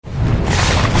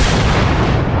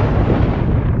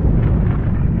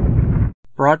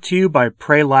Brought to you by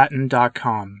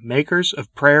PrayLatin.com, makers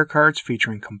of prayer cards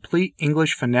featuring complete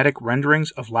English phonetic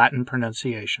renderings of Latin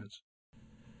pronunciations.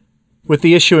 With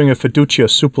the issuing of Fiducia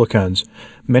Supplicans,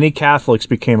 many Catholics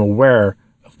became aware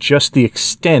of just the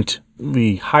extent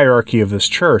the hierarchy of this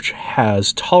church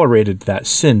has tolerated that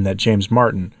sin that James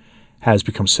Martin has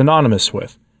become synonymous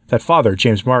with, that Father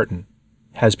James Martin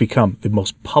has become the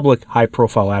most public,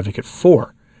 high-profile advocate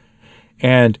for.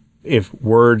 And if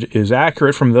word is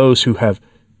accurate from those who have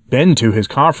been to his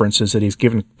conferences that he's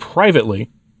given privately,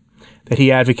 that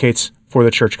he advocates for the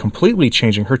church completely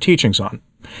changing her teachings on,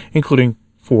 including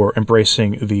for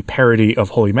embracing the parody of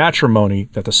holy matrimony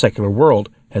that the secular world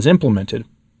has implemented.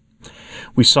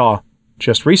 We saw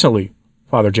just recently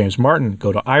Father James Martin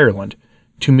go to Ireland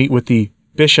to meet with the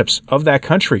bishops of that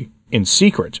country in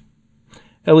secret,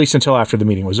 at least until after the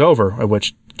meeting was over, in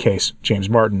which case James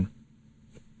Martin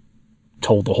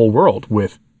told the whole world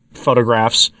with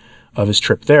photographs of his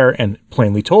trip there and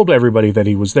plainly told everybody that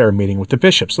he was there meeting with the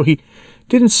bishops. So he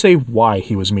didn't say why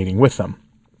he was meeting with them.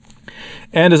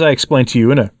 And as I explained to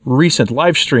you in a recent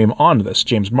live stream on this,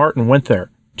 James Martin went there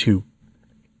to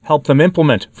help them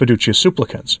implement Fiducia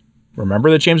Supplicans. Remember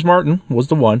that James Martin was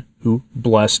the one who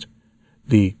blessed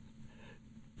the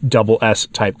double S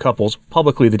type couples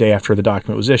publicly the day after the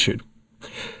document was issued.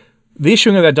 The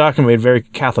issuing of that document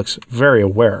made Catholics very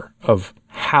aware of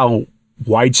how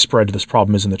widespread this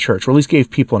problem is in the church, or at least gave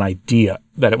people an idea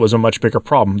that it was a much bigger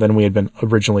problem than we had been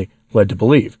originally led to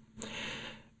believe.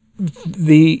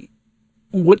 The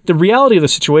reality of the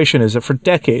situation is that for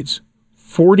decades,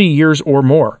 40 years or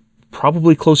more,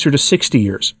 probably closer to 60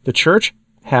 years, the church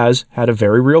has had a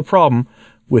very real problem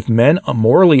with men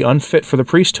morally unfit for the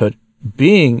priesthood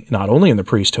being not only in the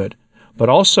priesthood, but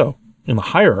also in the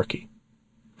hierarchy,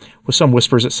 with some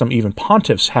whispers that some even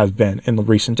pontiffs have been in the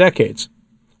recent decades.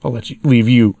 I'll leave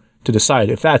you to decide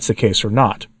if that's the case or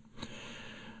not.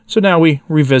 So now we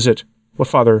revisit what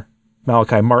Father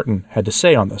Malachi Martin had to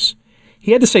say on this.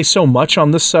 He had to say so much on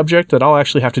this subject that I'll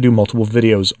actually have to do multiple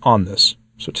videos on this.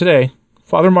 So today,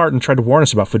 Father Martin tried to warn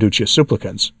us about Fiducia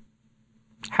Supplicans.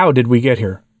 How did we get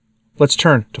here? Let's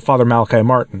turn to Father Malachi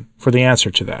Martin for the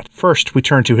answer to that. First, we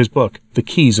turn to his book, The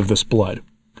Keys of This Blood.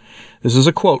 This is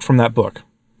a quote from that book.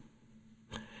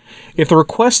 If the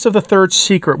requests of the third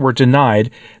secret were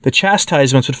denied, the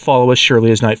chastisements would follow as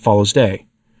surely as night follows day.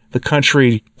 The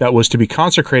country that was to be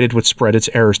consecrated would spread its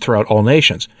errors throughout all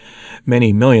nations.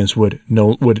 Many millions would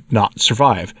not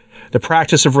survive. The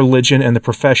practice of religion and the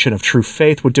profession of true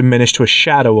faith would diminish to a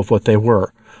shadow of what they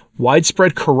were.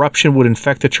 Widespread corruption would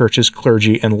infect the church's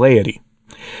clergy and laity.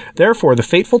 Therefore, the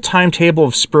fateful timetable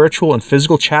of spiritual and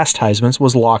physical chastisements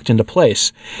was locked into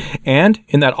place, and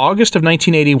in that August of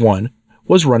 1981,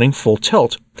 was running full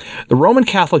tilt. The Roman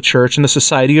Catholic Church and the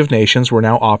Society of Nations were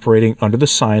now operating under the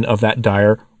sign of that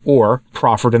dire or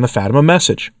proffered in the Fatima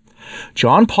message.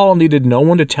 John Paul needed no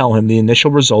one to tell him the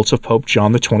initial results of Pope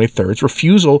John XXIII's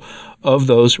refusal of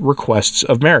those requests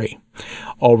of Mary.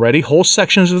 Already, whole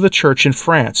sections of the church in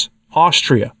France,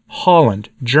 Austria, Holland,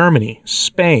 Germany,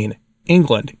 Spain,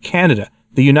 England, Canada,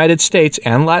 the United States,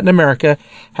 and Latin America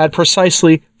had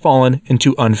precisely fallen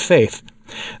into unfaith.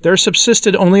 There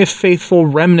subsisted only a faithful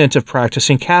remnant of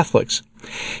practicing Catholics.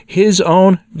 His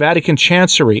own Vatican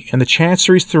Chancery and the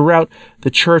chanceries throughout the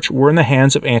church were in the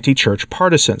hands of anti-church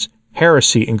partisans.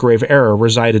 Heresy and grave error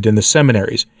resided in the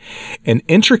seminaries. An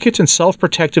intricate and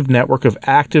self-protective network of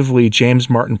actively James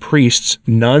Martin priests,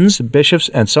 nuns, bishops,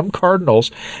 and some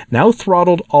cardinals now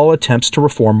throttled all attempts to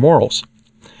reform morals.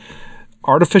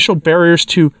 Artificial barriers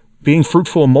to being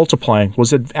fruitful and multiplying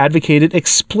was advocated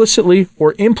explicitly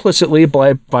or implicitly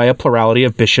by a plurality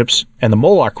of bishops, and the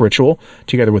Moloch ritual,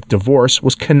 together with divorce,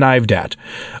 was connived at.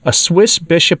 A Swiss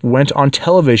bishop went on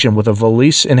television with a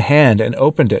valise in hand and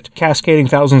opened it, cascading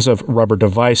thousands of rubber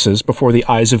devices before the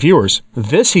eyes of viewers.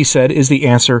 This, he said, is the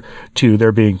answer to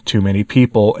there being too many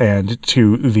people and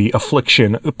to the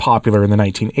affliction popular in the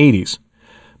 1980s.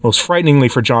 Most frighteningly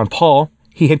for John Paul,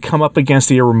 he had come up against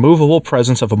the irremovable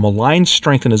presence of a malign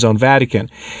strength in his own Vatican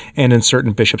and in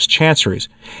certain bishops' chanceries.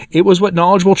 It was what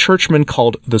knowledgeable churchmen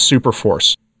called the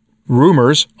superforce.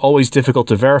 Rumors, always difficult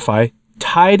to verify,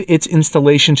 tied its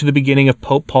installation to the beginning of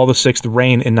Pope Paul VI's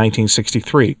reign in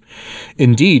 1963.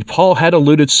 Indeed, Paul had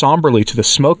alluded somberly to the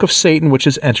smoke of Satan which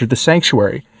has entered the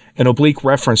sanctuary, an oblique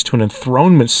reference to an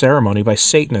enthronement ceremony by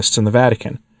Satanists in the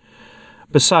Vatican.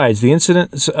 Besides, the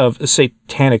incidence of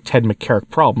satanic Ted McCarrick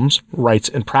problems, rites,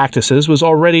 and practices was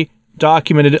already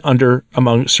documented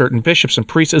among certain bishops and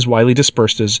priests as widely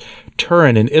dispersed as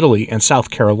Turin in Italy and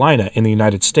South Carolina in the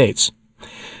United States.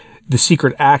 The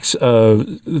secret acts of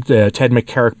the Ted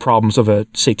McCarrick problems of a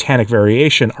satanic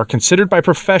variation are considered by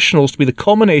professionals to be the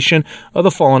culmination of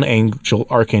the fallen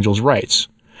archangel's rites.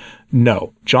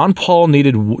 No, John Paul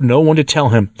needed no one to tell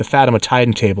him the Fatima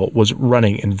Titan table was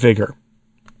running in vigor.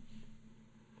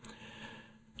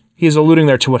 He is alluding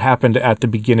there to what happened at the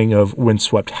beginning of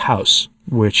Windswept House,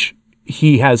 which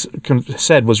he has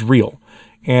said was real.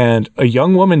 And a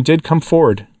young woman did come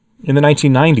forward in the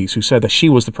 1990s who said that she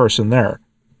was the person there,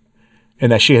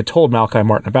 and that she had told Malachi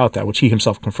Martin about that, which he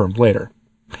himself confirmed later.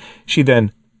 She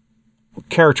then,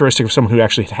 characteristic of someone who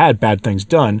actually had bad things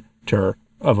done to her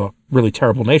of a really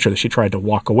terrible nature that she tried to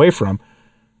walk away from,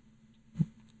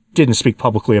 didn't speak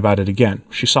publicly about it again.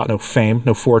 She sought no fame,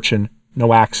 no fortune,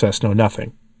 no access, no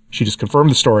nothing. She just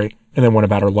confirmed the story and then went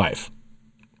about her life.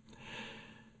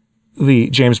 The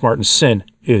James Martin sin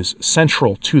is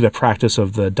central to the practice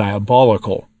of the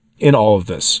diabolical in all of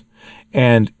this,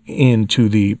 and into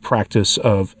the practice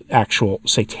of actual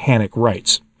satanic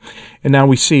rites. And now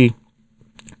we see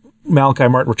Malachi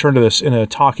Martin return to this in a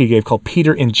talk he gave called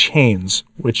Peter in Chains,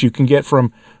 which you can get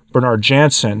from Bernard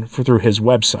Jansen through his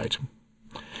website.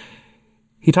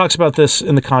 He talks about this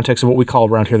in the context of what we call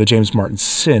around here the James Martin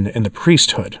sin in the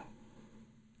priesthood,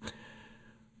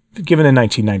 given in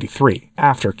 1993,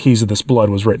 after Keys of This Blood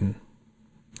was written.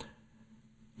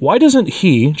 Why doesn't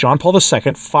he, John Paul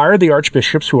II, fire the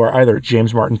archbishops who are either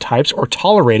James Martin types or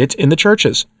tolerate it in the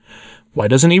churches? Why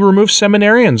doesn't he remove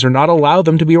seminarians or not allow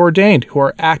them to be ordained who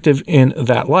are active in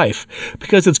that life?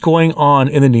 Because it's going on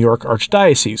in the New York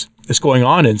Archdiocese. It's going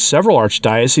on in several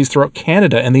archdioceses throughout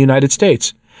Canada and the United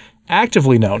States.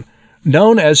 Actively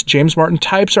known as James Martin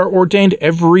types are ordained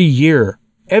every year.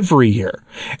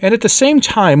 And at the same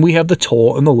time, we have the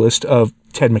toll in the list of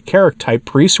Ted McCarrick type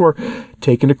priests who are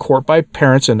taken to court by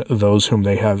parents and those whom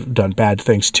they have done bad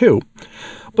things to.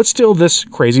 But still, this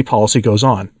crazy policy goes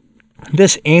on.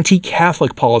 This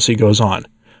anti-Catholic policy goes on.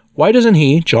 Why doesn't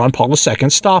he, John Paul II,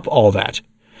 stop all that?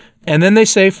 And then they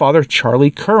say Father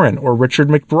Charlie Curran or Richard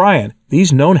McBrien,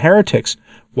 these known heretics.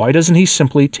 Why doesn't he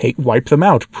simply wipe them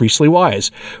out, priestly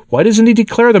wise? Why doesn't he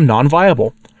declare them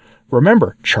non-viable?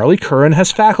 Remember, Charlie Curran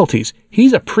has faculties.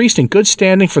 He's a priest in good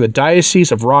standing for the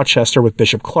Diocese of Rochester with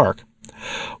Bishop Clark.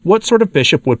 What sort of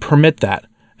bishop would permit that?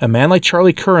 A man like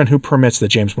Charlie Curran who permits the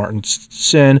James Martin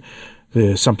sin,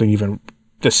 the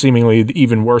seemingly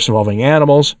even worse involving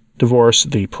animals, divorce,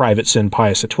 the private sin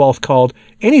Pius XII called,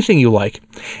 anything you like.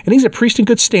 And he's a priest in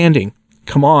good standing.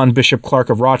 Come on, Bishop Clark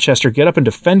of Rochester, get up and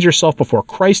defend yourself before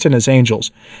Christ and his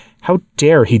angels. How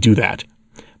dare he do that?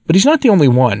 But he's not the only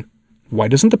one. Why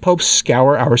doesn't the Pope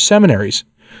scour our seminaries?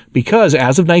 Because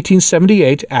as of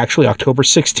 1978, actually October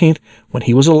 16th, when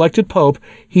he was elected Pope,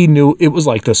 he knew it was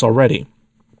like this already.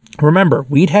 Remember,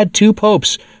 we'd had two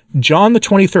popes, John the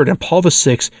 23rd and Paul the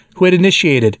 6th, who had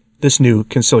initiated this new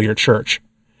conciliar church.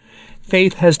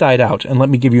 Faith has died out, and let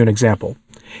me give you an example.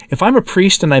 If I'm a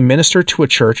priest and I minister to a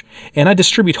church, and I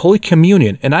distribute Holy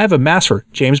Communion, and I have a Mass for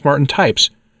James Martin types,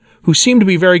 who seem to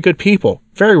be very good people,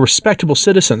 very respectable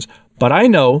citizens, but I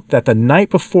know that the night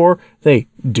before they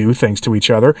do things to each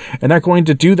other, and they're going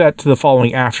to do that to the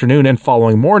following afternoon and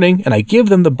following morning, and I give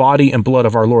them the body and blood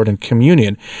of our Lord in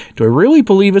communion, do I really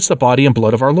believe it's the body and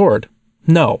blood of our Lord?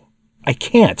 No, I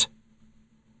can't.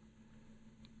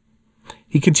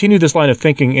 He continued this line of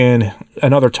thinking in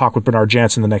another talk with Bernard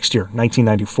Jansen the next year,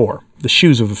 1994, The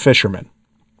Shoes of the Fisherman.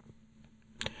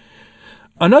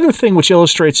 Another thing which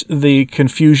illustrates the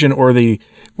confusion or the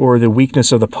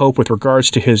weakness of the Pope with regards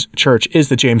to his church is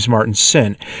the James Martin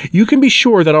sin. You can be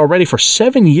sure that already for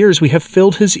 7 years we have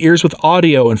filled his ears with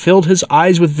audio and filled his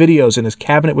eyes with videos and his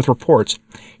cabinet with reports.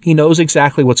 He knows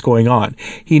exactly what's going on.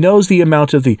 He knows the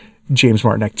amount of the James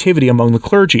Martin activity among the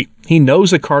clergy. He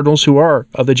knows the cardinals who are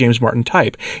of the James Martin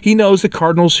type. He knows the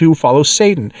cardinals who follow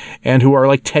Satan and who are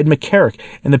like Ted McCarrick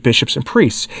and the bishops and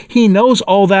priests. He knows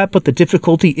all that, but the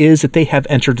difficulty is that they have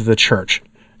entered the church.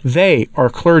 They are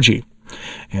clergy.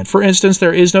 And for instance,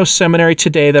 there is no seminary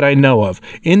today that I know of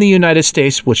in the United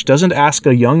States which doesn't ask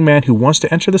a young man who wants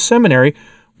to enter the seminary,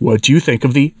 what do you think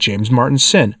of the James Martin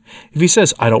sin? If he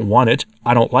says, I don't want it,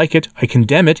 I don't like it, I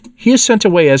condemn it, he is sent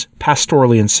away as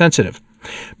pastorally insensitive.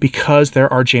 Because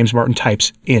there are James Martin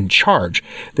types in charge.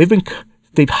 They've been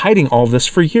hiding all of this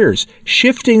for years,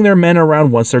 shifting their men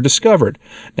around once they're discovered.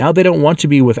 Now they don't want to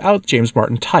be without James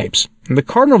Martin types. And the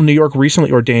Cardinal of New York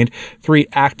recently ordained 3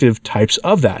 active types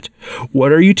of that.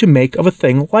 What are you to make of a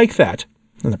thing like that?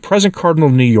 And the present Cardinal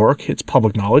of New York, it's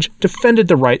public knowledge, defended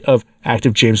the right of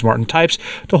active James Martin types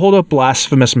to hold a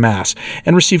blasphemous Mass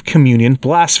and receive communion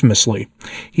blasphemously.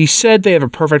 He said they have a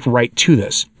perfect right to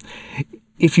this.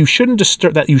 You shouldn't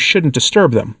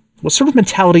disturb them. What sort of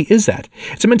mentality is that?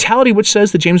 It's a mentality which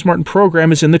says the James Martin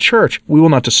program is in the church. We will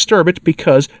not disturb it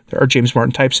because there are James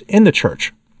Martin types in the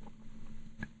church.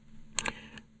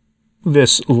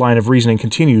 This line of reasoning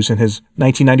continues in his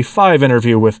 1995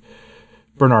 interview with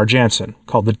Bernard Jansen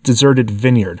called The Deserted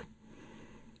Vineyard.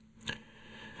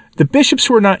 The bishops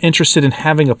who are not interested in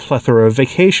having a plethora of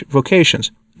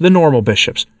vocations, the normal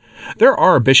bishops. There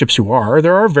are bishops who are.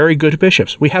 There are very good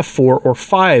bishops. We have 4 or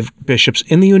 5 bishops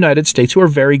in the United States who are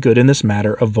very good in this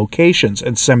matter of vocations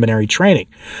and seminary training.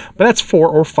 But that's 4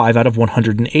 or 5 out of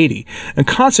 180. And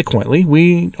consequently,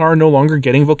 we are no longer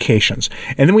getting vocations.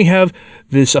 And then we have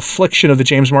this affliction of the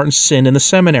James Martin sin in the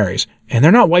seminaries. And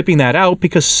they're not wiping that out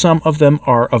because some of them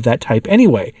are of that type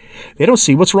anyway. They don't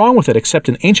see what's wrong with it except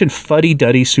an ancient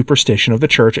fuddy-duddy superstition of the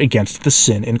church against the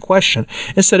sin in question,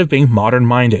 instead of being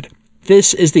modern-minded.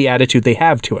 This is the attitude they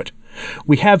have to it.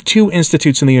 We have 2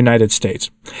 institutes in the United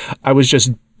States. I was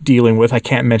just dealing with, I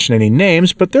can't mention any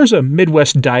names, but there's a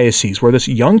Midwest diocese where this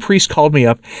young priest called me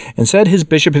up and said his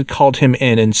bishop had called him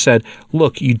in and said,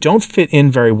 look, you don't fit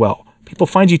in very well. People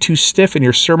find you too stiff and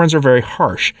your sermons are very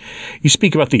harsh. You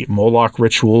speak about the Moloch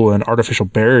ritual and artificial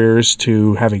barriers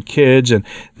to having kids and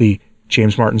the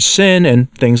James Martin sin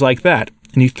and things like that.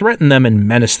 And you threaten them and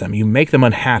menace them. You make them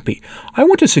unhappy. I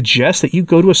want to suggest that you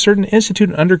go to a certain institute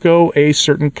and undergo a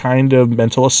certain kind of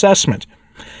mental assessment.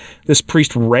 This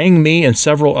priest rang me and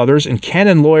several others and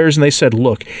canon lawyers, and they said,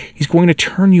 look, he's going to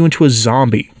turn you into a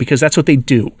zombie, because that's what they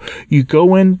do. You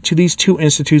go into these 2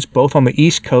 institutes, both on the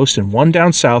East Coast and one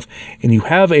down south, and you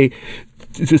have a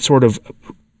sort of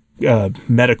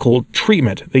medical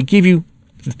treatment. They give you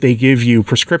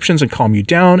prescriptions and calm you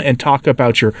down and talk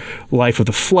about your life of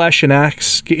the flesh and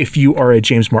ask if you are a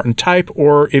James Martin type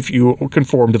or if you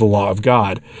conform to the law of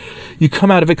God. You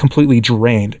come out of it completely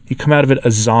drained. You come out of it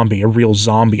a zombie, a real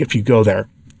zombie if you go there.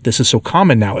 This is so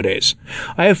common nowadays.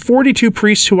 I have 42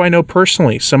 priests who I know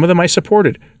personally, some of them I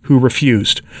supported, who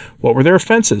refused. What were their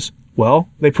offenses? Well,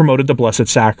 they promoted the Blessed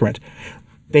Sacrament.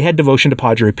 They had devotion to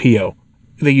Padre Pio.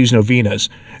 They used novenas.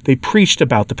 They preached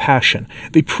about the Passion.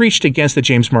 They preached against the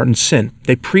James Martin sin.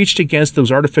 They preached against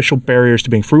those artificial barriers to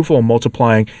being fruitful and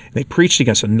multiplying. They preached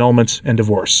against annulments and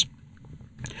divorce.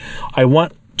 I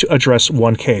want to address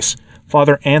one case.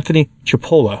 Father Anthony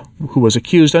Cipolla, who was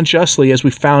accused unjustly, as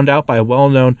we found out, by a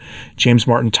well-known James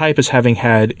Martin type as having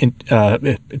had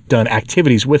done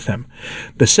activities with him.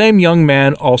 The same young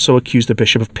man also accused the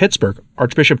Bishop of Pittsburgh,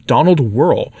 Archbishop Donald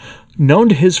Wuerl, known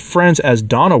to his friends as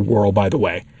Donna Wuerl, by the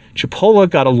way. Cipolla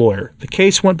got a lawyer. The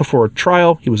case went before a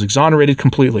trial. He was exonerated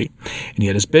completely. And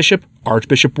yet his bishop,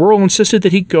 Archbishop Wuerl, insisted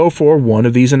that he go for one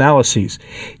of these analyses.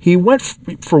 He went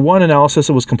for one analysis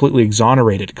that was completely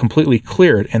exonerated, completely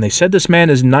cleared, and they said this man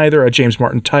is neither a James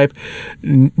Martin type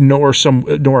nor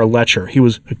a lecher. He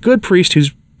was a good priest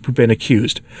who's been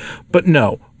accused. But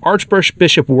no, Archbishop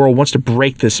Wuerl wants to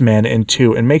break this man in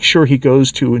two and make sure he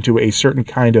goes into a certain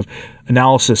kind of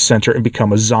analysis center and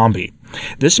become a zombie.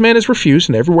 This man is refused,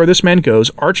 and everywhere this man goes,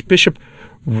 Archbishop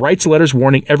writes letters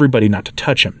warning everybody not to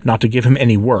touch him, not to give him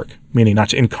any work, meaning not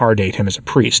to incarnate him as a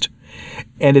priest.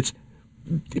 And it's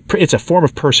a form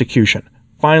of persecution.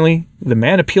 Finally, the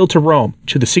man appealed to Rome,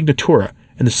 to the Signatura,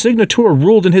 and the Signatura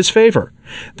ruled in his favor.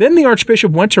 Then the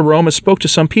Archbishop went to Rome and spoke to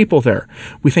some people there.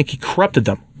 We think he corrupted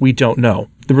them. We don't know.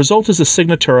 The result is the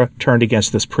Signatura turned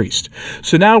against this priest.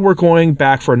 So now we're going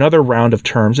back for another round of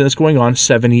terms, and it's going on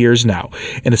 7 years now.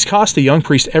 And it's cost the young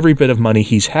priest every bit of money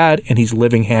he's had, and he's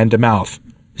living hand to mouth.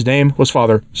 His name was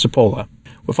Father Cipolla.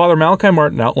 What Father Malachi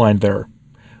Martin outlined there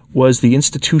was the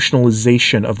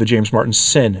institutionalization of the James Martin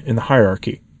sin in the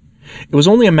hierarchy. It was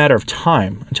only a matter of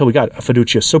time until we got a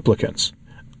fiducia supplicans.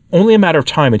 Only a matter of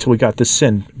time until we got this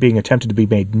sin being attempted to be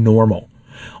made normal.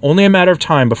 Only a matter of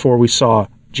time before we saw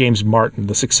James Martin,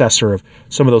 the successor of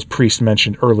some of those priests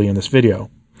mentioned early in this video,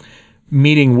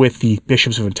 meeting with the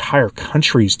bishops of entire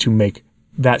countries to make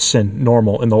that sin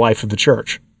normal in the life of the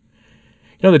church.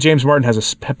 You know that James Martin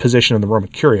has a position in the Roman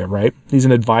Curia, right? He's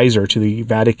an advisor to the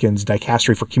Vatican's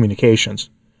Dicastery for Communications.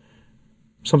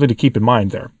 Something to keep in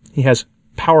mind there. He has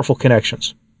powerful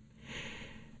connections.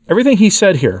 Everything he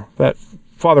said here, that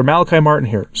Father Malachi Martin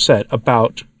here said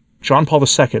about John Paul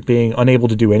II being unable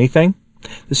to do anything,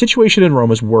 the situation in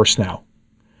Rome is worse now.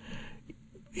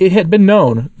 It had been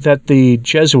known that the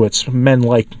Jesuits, men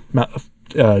like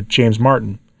James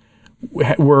Martin,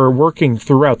 were working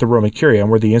throughout the Roman Curia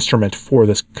and were the instrument for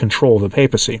this control of the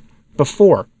papacy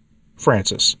before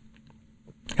Francis.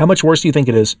 How much worse do you think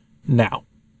it is now?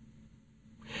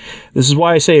 This is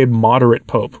why I say a moderate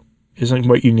pope isn't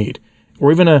what you need,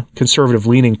 or even a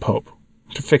conservative-leaning pope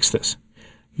to fix this.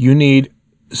 You need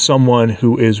someone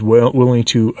who is willing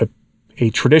to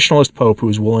a traditionalist pope who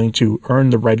is willing to earn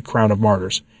the red crown of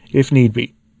martyrs, if need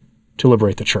be, to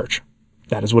liberate the church.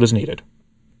 That is what is needed.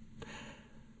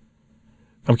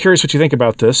 I'm curious what you think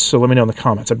about this, so let me know in the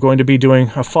comments. I'm going to be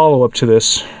doing a follow-up to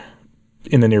this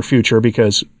in the near future,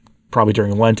 because probably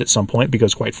during Lent at some point,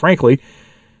 because quite frankly,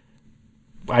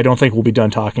 I don't think we'll be done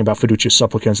talking about fiducia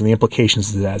supplicans and the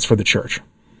implications that has for the church.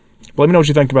 But let me know what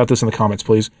you think about this in the comments,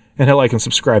 please. And hit like and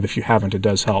subscribe if you haven't. It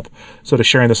does help. So to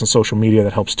sharing this on social media,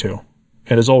 that helps too.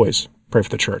 And as always, pray for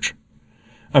the church.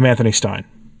 I'm Anthony Stein.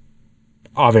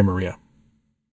 Ave Maria.